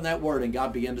I've opened that Word and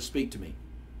God began to speak to me.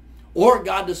 Or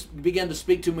God just began to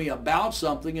speak to me about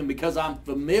something, and because I'm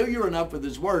familiar enough with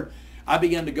His Word, I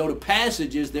began to go to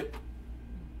passages that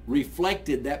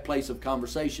reflected that place of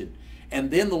conversation.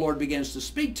 And then the Lord begins to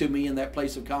speak to me in that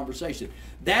place of conversation.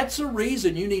 That's a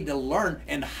reason you need to learn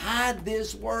and hide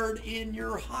this Word in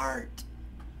your heart.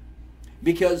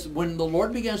 Because when the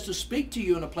Lord begins to speak to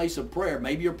you in a place of prayer,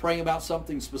 maybe you're praying about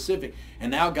something specific,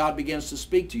 and now God begins to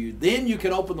speak to you, then you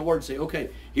can open the Word and say, okay,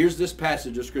 here's this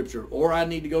passage of Scripture, or I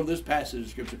need to go to this passage of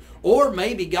Scripture. Or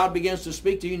maybe God begins to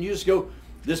speak to you, and you just go,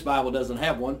 this Bible doesn't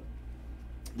have one.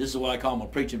 This is what I call my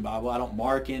preaching Bible. I don't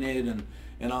mark in it, and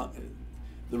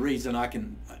the reason I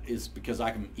can is because I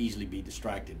can easily be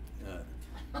distracted.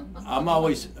 I'm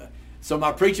always, so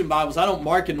my preaching Bibles, I don't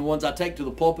mark in the ones I take to the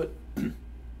pulpit.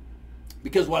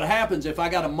 Because what happens if I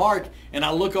got a mark and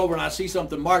I look over and I see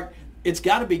something marked, it's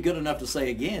got to be good enough to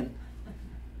say again.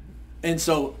 And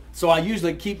so I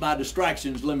usually keep my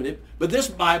distractions limited. But this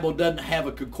Bible doesn't have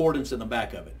a concordance in the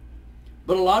back of it.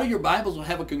 But a lot of your Bibles will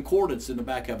have a concordance in the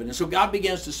back of it. And so God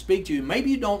begins to speak to you.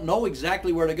 Maybe you don't know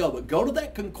exactly where to go, but go to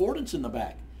that concordance in the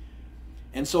back.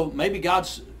 And so maybe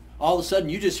God's, all of a sudden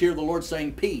you just hear the Lord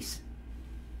saying peace.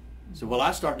 So well,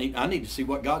 I need to see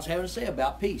what God's having to say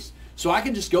about peace. So I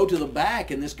can just go to the back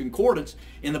in this concordance.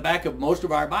 In the back of most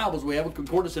of our Bibles, we have a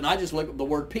concordance, and I just look at the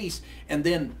word peace, and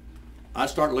then I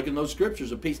start looking at those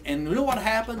scriptures of peace. And you know what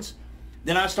happens?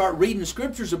 Then I start reading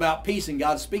scriptures about peace, and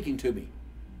God's speaking to me.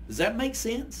 Does that make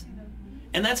sense?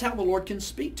 And that's how the Lord can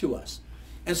speak to us.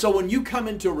 And so when you come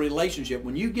into a relationship,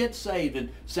 when you get saved, and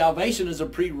salvation is a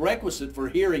prerequisite for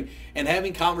hearing and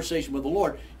having conversation with the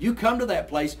Lord, you come to that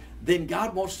place, then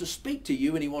God wants to speak to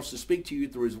you, and He wants to speak to you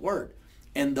through His Word.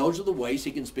 And those are the ways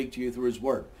He can speak to you through His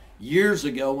Word. Years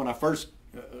ago, when I first,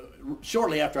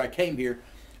 shortly after I came here,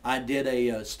 I did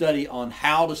a study on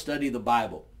how to study the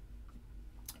Bible.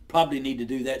 Probably need to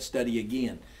do that study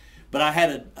again. But I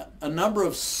had a number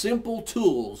of simple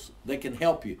tools that can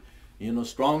help you. You know,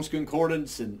 Strong's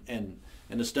Concordance and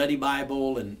a study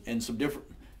Bible and some different,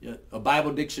 a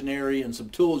Bible dictionary and some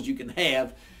tools you can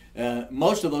have.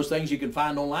 Most of those things you can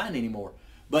find online anymore.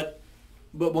 But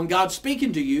when God's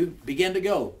speaking to you, begin to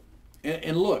go.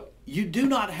 And look, you do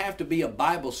not have to be a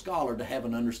Bible scholar to have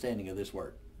an understanding of this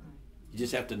Word. You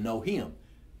just have to know Him.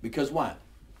 Because why?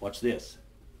 Watch this.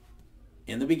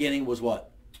 In the beginning was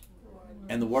what?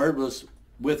 And the Word was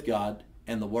with God,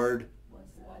 and the Word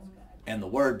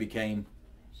became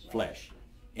flesh.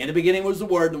 In the beginning was the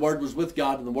Word, and the Word was with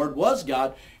God, and the Word was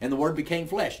God, and the Word became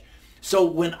flesh. So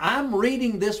when I'm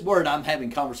reading this Word, I'm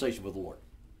having conversation with the Lord.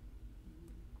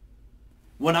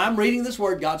 When I'm reading this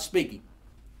Word, God's speaking.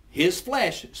 His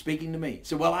flesh speaking to me.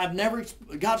 So, well,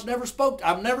 God's never spoke.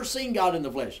 I've never seen God in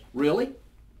the flesh. Really?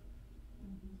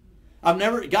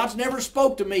 God's never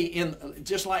spoke to me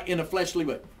just like in a fleshly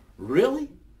way. Really?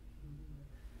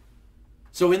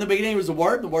 So in the beginning was the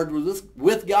Word was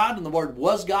with God, and the Word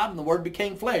was God, and the Word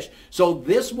became flesh. So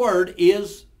this Word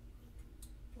is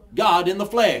God in the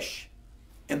flesh.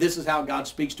 And this is how God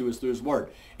speaks to us through His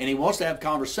Word. And He wants to have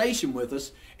conversation with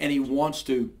us, and He wants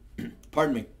to,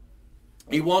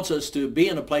 He wants us to be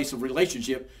in a place of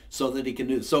relationship so that He can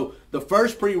do this. So the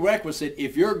first prerequisite,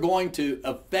 if you're going to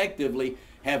effectively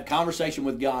have conversation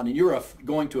with God, and you're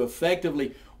going to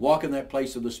effectively walk in that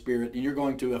place of the Spirit, and you're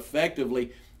going to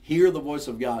effectively hear the voice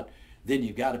of God, then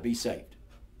you've got to be saved.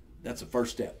 That's the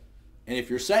first step. And if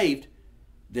you're saved,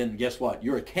 then guess what?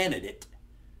 You're a candidate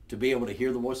to be able to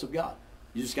hear the voice of God.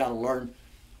 You just got to learn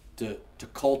to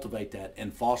cultivate that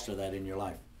and foster that in your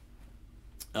life.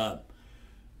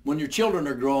 When your children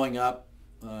are growing up,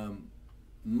 in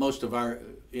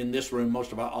this room,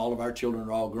 all of our children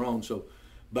are all grown. So,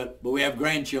 but we have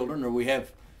grandchildren, or we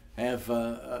have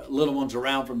little ones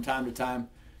around from time to time,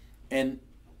 and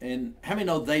how many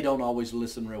know they don't always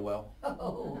listen real well?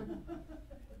 Oh.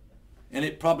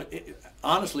 And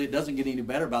honestly, it doesn't get any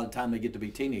better by the time they get to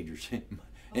be teenagers.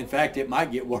 In fact, it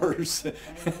might get worse.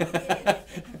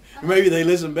 Maybe they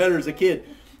listen better as a kid.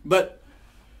 But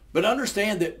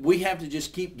understand that we have to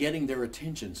just keep getting their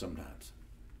attention sometimes.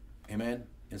 Amen?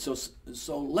 And so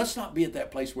let's not be at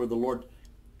that place where the Lord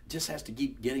just has to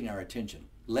keep getting our attention.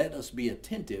 Let us be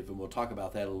attentive, and we'll talk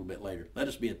about that a little bit later. Let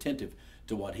us be attentive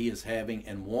to what He is having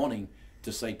and wanting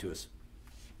to say to us.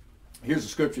 Here's a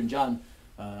scripture in John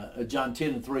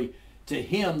 10:3. To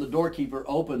Him the doorkeeper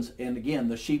opens, and again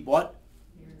the sheep what?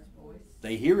 Hear His voice.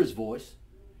 They hear His voice,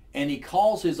 and He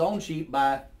calls His own sheep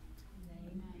by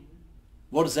Name.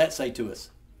 what does that say to us?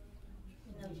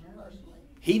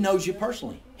 He knows you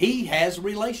personally. He has a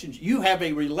relationship. You have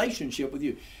a relationship with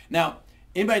you. Now,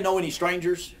 anybody know any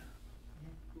strangers?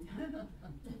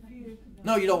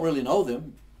 No, you don't really know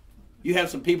them. You have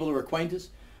some people who are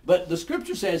acquaintances. But the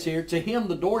scripture says here, to him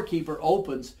the doorkeeper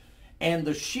opens, and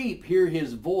the sheep hear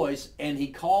his voice, and he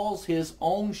calls his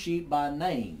own sheep by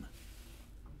name.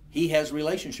 He has a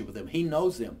relationship with them. He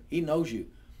knows them. He knows you.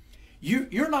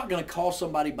 You're not going to call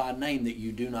somebody by name that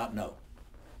you do not know.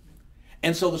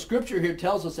 And so the scripture here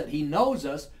tells us that he knows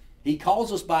us. He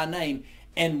calls us by name.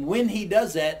 And when he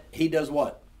does that, he does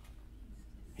what?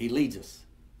 He leads us.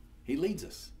 He leads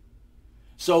us.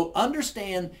 So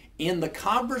understand, in the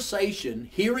conversation,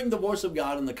 hearing the voice of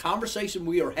God, in the conversation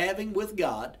we are having with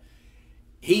God,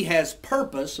 he has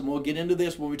purpose, and we'll get into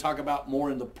this when we talk about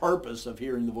more in the purpose of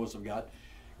hearing the voice of God.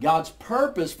 God's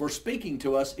purpose for speaking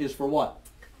to us is for what?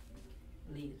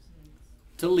 Lead us.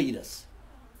 To lead us.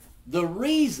 The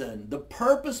reason, the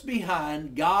purpose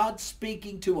behind God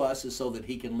speaking to us is so that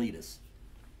he can lead us.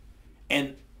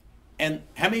 And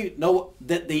how many know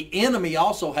that the enemy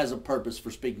also has a purpose for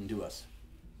speaking to us?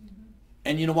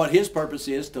 And you know what his purpose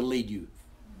is? To lead you.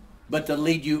 But to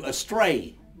lead you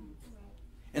astray.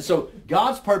 And so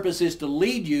God's purpose is to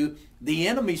lead you. The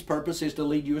enemy's purpose is to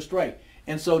lead you astray.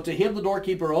 And so to him the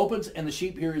doorkeeper opens, and the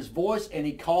sheep hear his voice, and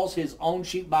he calls his own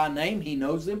sheep by name. He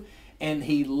knows them, and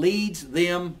he leads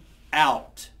them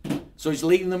out. So he's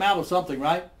leading them out of something,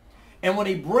 right? And when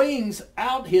he brings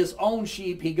out his own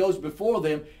sheep, he goes before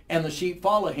them, and the sheep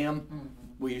follow him.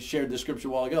 We shared this scripture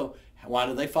a while ago. Why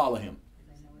do they follow him?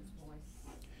 They know his voice.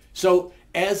 So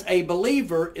as a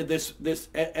believer,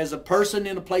 as a person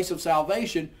in a place of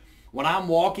salvation, when I'm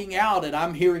walking out and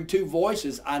I'm hearing two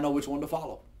voices, I know which one to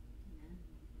follow.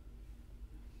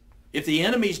 If the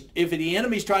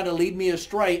enemy's trying to lead me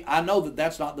astray, I know that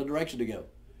that's not the direction to go.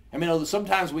 I mean,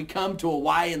 sometimes we come to a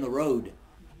Y in the road.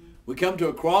 We come to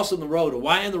a cross in the road, a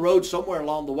Y in the road somewhere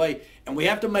along the way, and we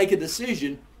have to make a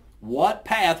decision what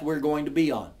path we're going to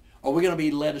be on. Are we going to be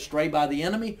led astray by the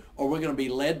enemy, or are we going to be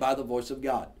led by the voice of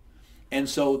God? And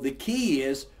so the key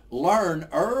is learn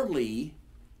early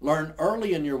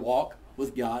in your walk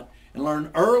with God, and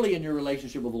learn early in your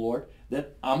relationship with the Lord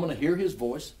that I'm going to hear his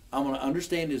voice, I'm going to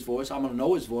understand his voice, I'm going to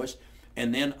know his voice,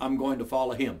 and then I'm going to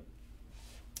follow him.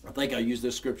 I think I used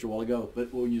this scripture a while ago,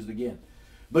 but we'll use it again.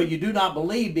 But you do not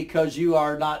believe because you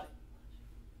are not,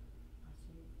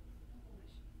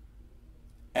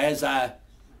 as I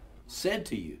said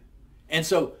to you. And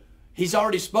so he's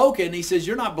already spoken. He says,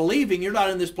 you're not believing, you're not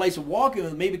in this place of walking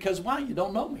with me because why? You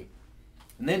don't know me.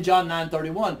 And then John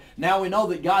 9:31, now we know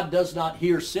that God does not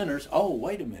hear sinners. Oh,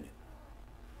 wait a minute.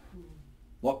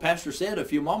 What Pastor said a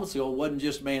few moments ago wasn't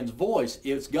just man's voice.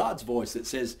 It's God's voice that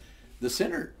says the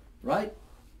sinner, right?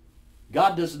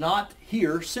 God does not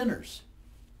hear sinners.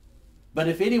 But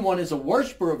if anyone is a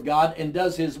worshiper of God and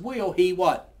does his will, he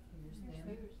what?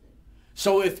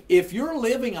 So if you're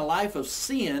living a life of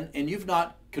sin and you've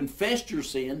not confessed your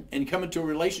sin and come into a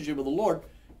relationship with the Lord,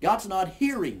 God's not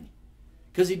hearing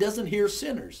because he doesn't hear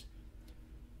sinners.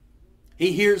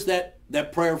 He hears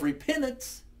that prayer of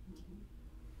repentance,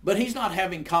 but he's not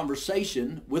having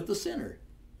conversation with the sinner.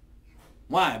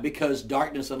 Why? Because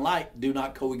darkness and light do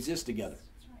not coexist together.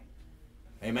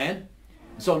 Amen?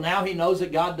 So now he knows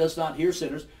that God does not hear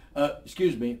sinners.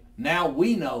 Now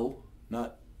we know,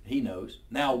 not he knows,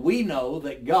 now we know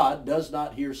that God does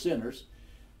not hear sinners.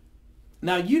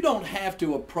 Now you don't have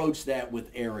to approach that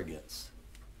with arrogance.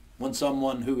 When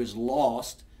someone who is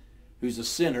lost, who's a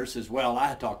sinner, says, well,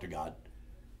 I talk to God.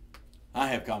 I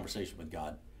have conversation with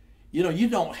God. You know, you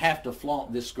don't have to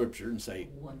flaunt this scripture and say,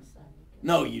 One-sided.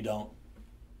 no, you don't.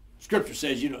 Scripture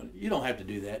says you don't have to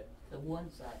do that. The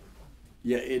one-sided.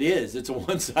 Yeah, it is. It's a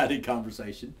one-sided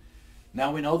conversation.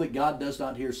 Now we know that God does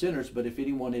not hear sinners, but if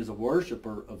anyone is a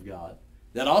worshiper of God,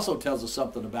 that also tells us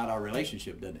something about our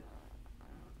relationship, doesn't it?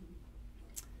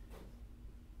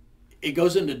 It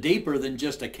goes into deeper than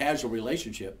just a casual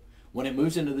relationship. When it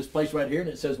moves into this place right here and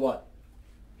it says what?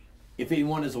 If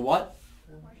anyone is a what?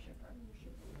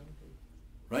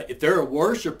 Right? If they're a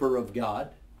worshiper of God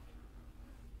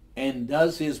and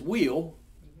does his will,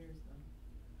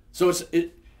 so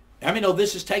I mean,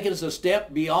 this is taking us a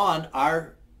step beyond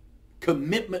our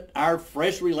commitment, our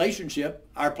fresh relationship,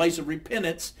 our place of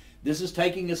repentance. This is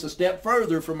taking us a step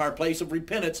further from our place of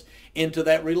repentance into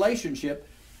that relationship.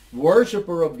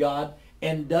 Worshiper of God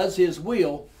and does his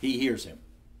will, he hears him.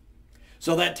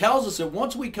 So that tells us that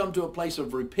once we come to a place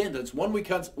of repentance,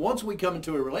 once we come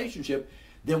into a relationship,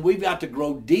 then we've got to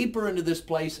grow deeper into this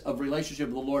place of relationship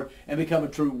with the Lord and become a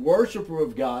true worshiper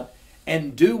of God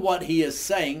and do what he is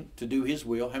saying, to do his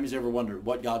will. How many's ever wondered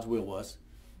what God's will was?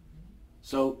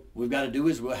 So we've got to do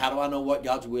his will. How do I know what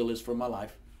God's will is for my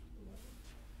life?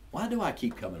 Why do I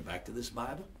keep coming back to this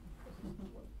Bible?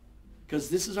 Because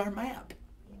this is our map.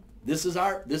 This is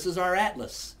our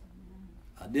atlas.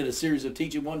 I did a series of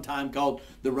teaching one time called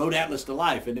The Road Atlas to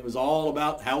Life, and it was all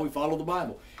about how we follow the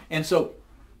Bible. And so,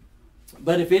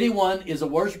 but if anyone is a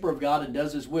worshiper of God and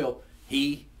does his will,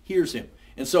 he hears him.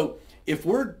 And so if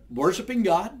we're worshiping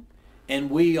God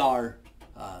and we are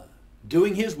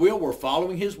doing his will, we're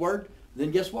following his word,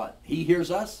 then guess what? He hears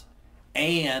us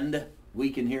and we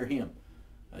can hear him.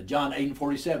 John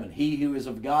 8:47, he who is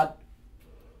of God,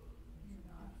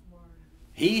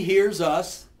 he hears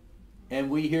us and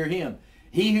we hear him.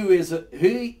 He who is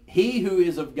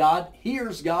of God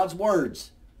hears God's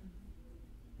words.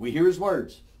 We hear his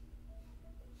words.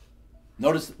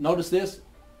 Notice this.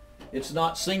 It's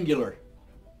not singular,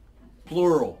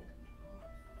 plural.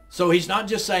 So he's not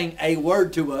just saying a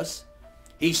word to us.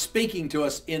 He's speaking to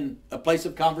us in a place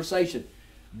of conversation.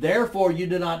 Therefore, you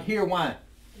do not hear. Why?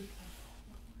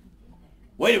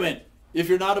 Wait a minute. If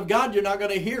you're not of God, you're not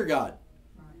going to hear God.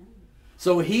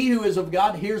 So he who is of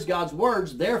God hears God's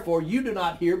words. Therefore, you do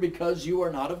not hear because you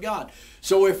are not of God.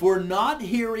 So if we're not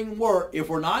hearing words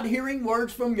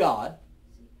from God,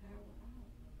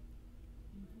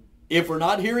 if we're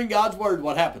not hearing God's word,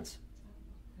 what happens?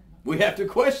 We have to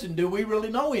question, do we really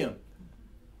know him?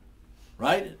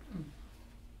 Right?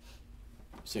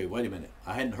 Say, wait a minute.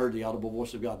 I hadn't heard the audible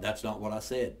voice of God. That's not what I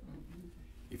said.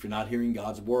 If you're not hearing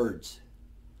God's words.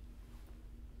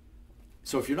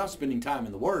 So if you're not spending time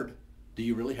in the word, do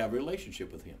you really have a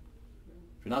relationship with him?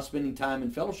 If you're not spending time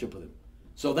in fellowship with him.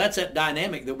 So that's that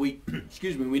dynamic that we,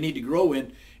 we need to grow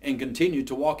in and continue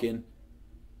to walk in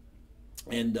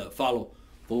and follow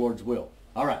the Lord's will.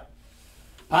 All right.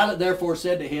 Pilate therefore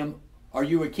said to him, are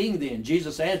you a king then?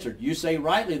 Jesus answered, you say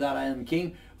rightly that I am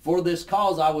king. For this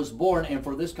cause I was born, and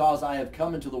for this cause I have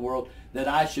come into the world, that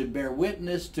I should bear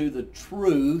witness to the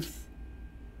truth.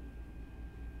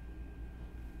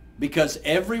 Because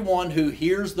everyone who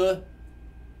hears the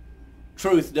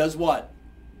truth does what?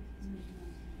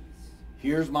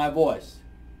 Hears my voice.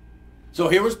 So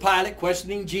here was Pilate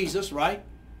questioning Jesus, right?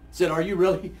 Said, are you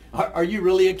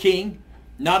really a king?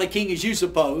 Not a king as you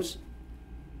suppose.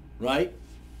 Right?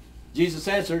 Jesus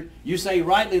answered, you say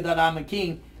rightly that I'm a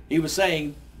king. He was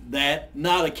saying that,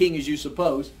 not a king as you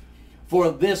suppose.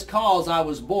 For this cause I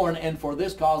was born, and for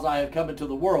this cause I have come into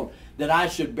the world, that I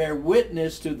should bear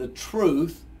witness to the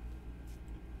truth.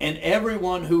 And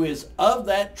everyone who is of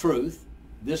that truth,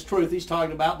 this truth he's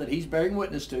talking about that he's bearing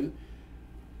witness to,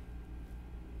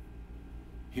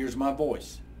 hears my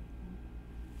voice.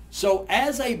 So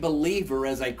as a believer,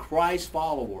 as a Christ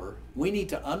follower, we need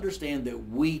to understand that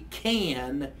we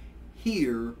can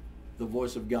hear the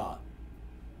voice of God.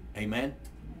 Amen?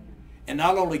 And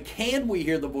not only can we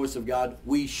hear the voice of God,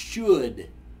 we should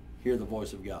hear the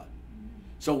voice of God.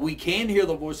 So we can hear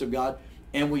the voice of God,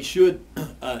 and we should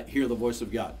hear the voice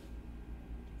of God.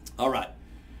 All right.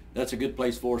 That's a good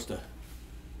place for us to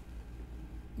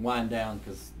wind down,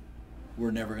 because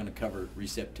we're never going to cover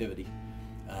receptivity.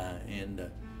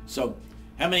 So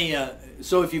how many?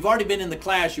 So if you've already been in the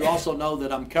class, you also know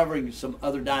that I'm covering some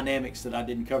other dynamics that I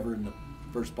didn't cover in the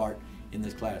first part in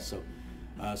this class.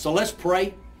 So let's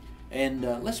pray, and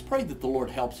let's pray that the Lord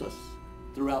helps us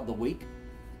throughout the week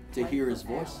to hear his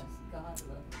voice.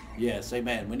 Yes,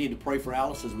 amen. We need to pray for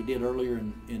Alice as we did earlier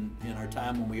in our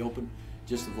time when we opened,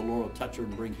 just that the Lord will touch her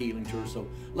and bring healing to her. So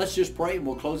let's just pray, and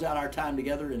we'll close out our time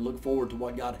together and look forward to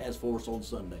what God has for us on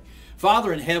Sunday.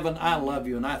 Father in heaven, I love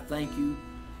you and I thank you.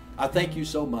 I thank you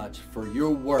so much for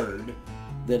your word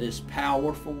that is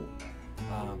powerful.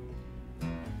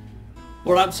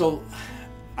 Lord,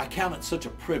 I count it such a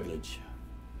privilege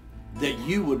that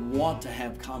you would want to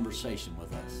have conversation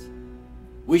with us.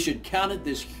 We should count it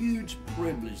this huge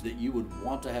privilege that you would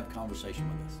want to have conversation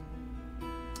with us.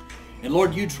 And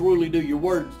Lord, you truly do. Your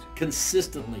word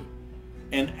consistently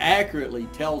and accurately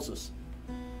tells us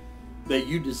that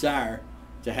you desire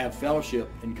to have fellowship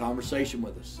and conversation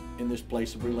with us in this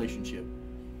place of relationship.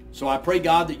 So I pray,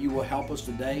 God, that you will help us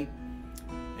today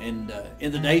and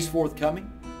in the days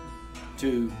forthcoming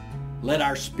to let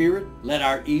our spirit, let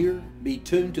our ear be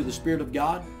tuned to the Spirit of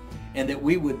God, and that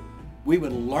we would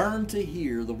learn to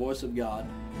hear the voice of God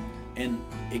and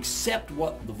accept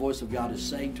what the voice of God is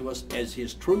saying to us as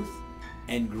his truth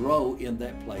and grow in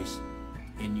that place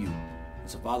in you. And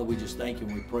so, Father, we just thank you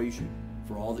and we praise you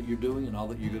for all that you're doing and all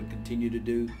that you're going to continue to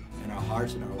do in our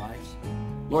hearts and our lives.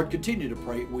 Lord, continue to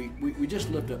pray. We just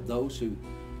lift up those who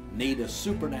need a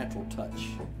supernatural touch,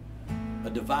 a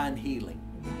divine healing,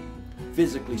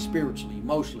 physically, spiritually,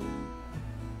 emotionally,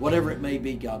 whatever it may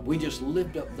be, God. We just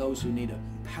lift up those who need a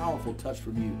powerful touch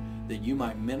from you, that you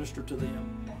might minister to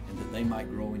them and that they might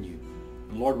grow in you.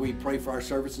 And Lord, we pray for our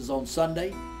services on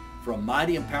Sunday, for a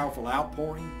mighty and powerful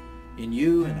outpouring in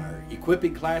you, in our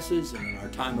equipping classes, and in our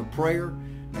time of prayer,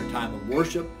 our time of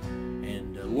worship,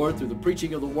 and Lord, through the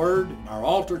preaching of the word, our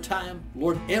altar time,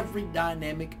 Lord, every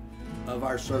dynamic of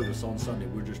our service on Sunday,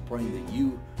 we're just praying that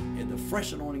you and the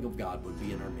fresh anointing of God would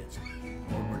be in our midst.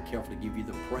 Lord, we're careful to give you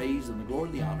the praise and the glory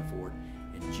and the honor for it.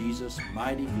 In Jesus'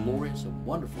 mighty, glorious, and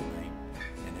wonderful name.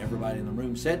 And everybody in the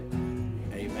room said,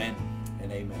 amen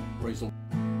and amen. Praise the Lord.